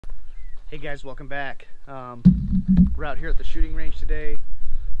Hey guys, welcome back. We're out here at the shooting range today.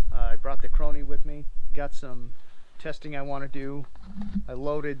 I brought the Crony with me. Got some testing I want to do. I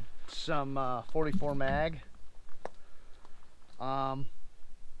loaded some 44 mag. I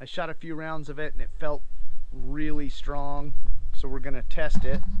shot a few rounds of it and it felt really strong. So we're going to test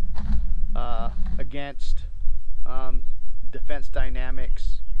it against Defense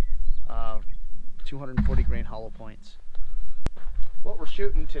Dynamics 240 grain hollow points. What we're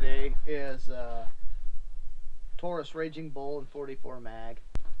shooting today is Taurus Raging Bull and 44 mag.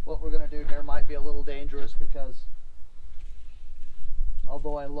 What we're going to do here might be a little dangerous because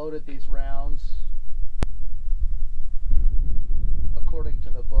although I loaded these rounds according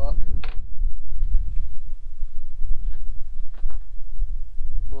to the book,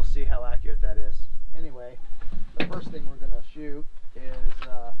 we'll see how accurate that is. Anyway, the first thing we're going to shoot is,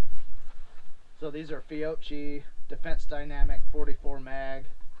 so these are Fiocchi Defense Dynamic 44 mag,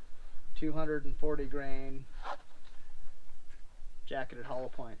 240 grain, jacketed hollow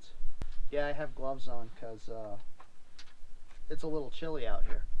points. Yeah, I have gloves on because it's a little chilly out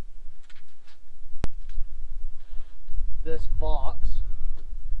here. This box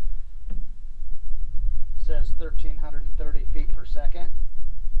says 1,330 feet per second.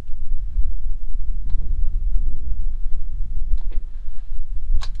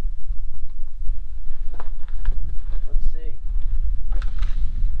 Let's see.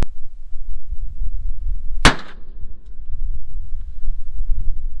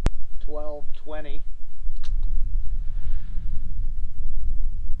 $12.20.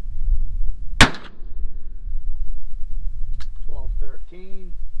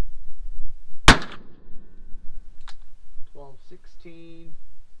 $12.13. $12.16.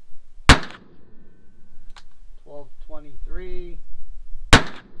 $12.23.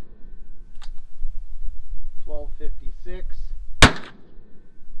 $12.56.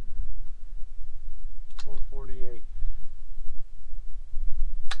 $12.48.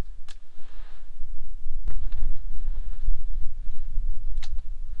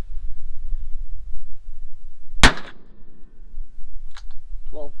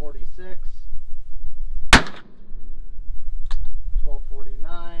 $12.46.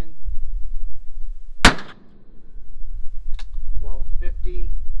 $12.49. $12.50.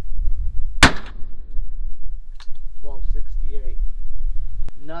 $12.68.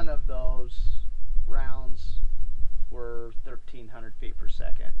 None of those rounds were 1,300 feet per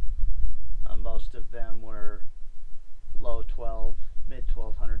second. Most of them were low 12, mid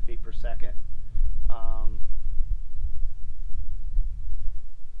 1,200 feet per second.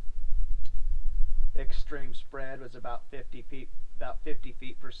 Extreme spread was about 50 feet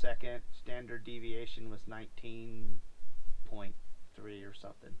per second. Standard deviation was 19.3 or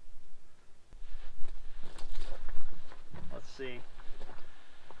something. Let's see.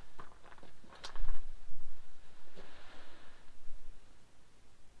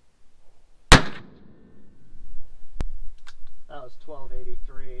 That was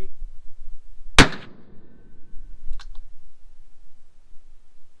 1283.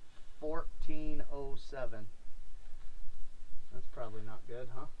 $14.07. That's probably not good,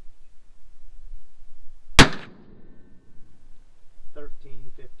 huh?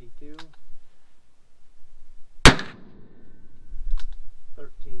 $13.52.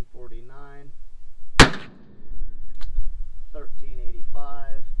 $13.49.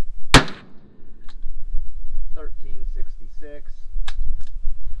 $13.85. $13.66.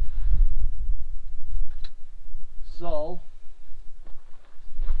 So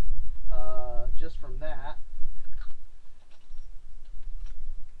just from that,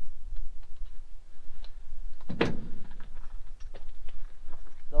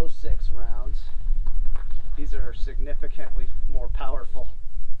 those 6 rounds, these are significantly more powerful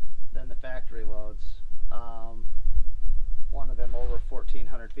than the factory loads. One of them over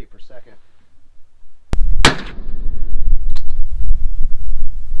 1,400 feet per second.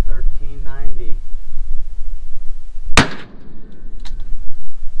 1390.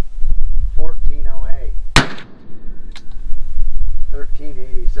 1408.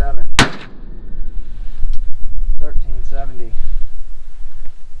 1387. 1370.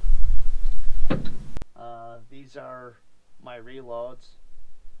 These are my reloads.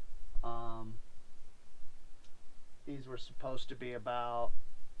 These were supposed to be about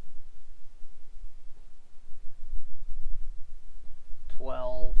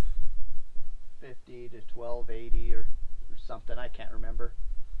 1250 to 1280 or something. I can't remember.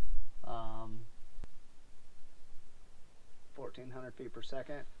 1,400 feet per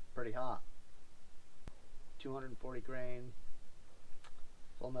second, pretty hot. 240 grain,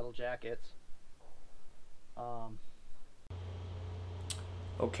 full metal jackets.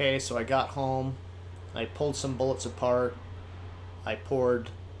 Okay, so I got home, I pulled some bullets apart, I poured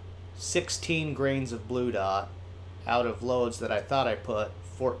 16 grains of Blue Dot out of loads that I thought I put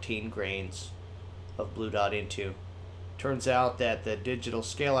 14 grains of Blue Dot into. Turns out that the digital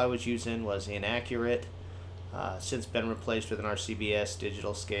scale I was using was inaccurate. Since been replaced with an RCBS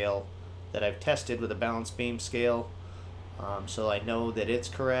digital scale that I've tested with a balance beam scale, so I know that it's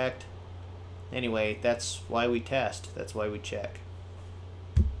correct. Anyway, that's why we test, that's why we check.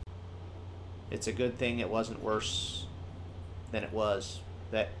 It's a good thing it wasn't worse than it was.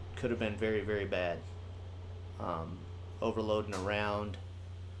 That could have been very, very bad. Overloading around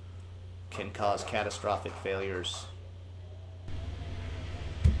can cause catastrophic failures.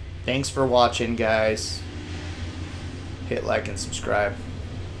 Thanks for watching, guys. Hit like and subscribe.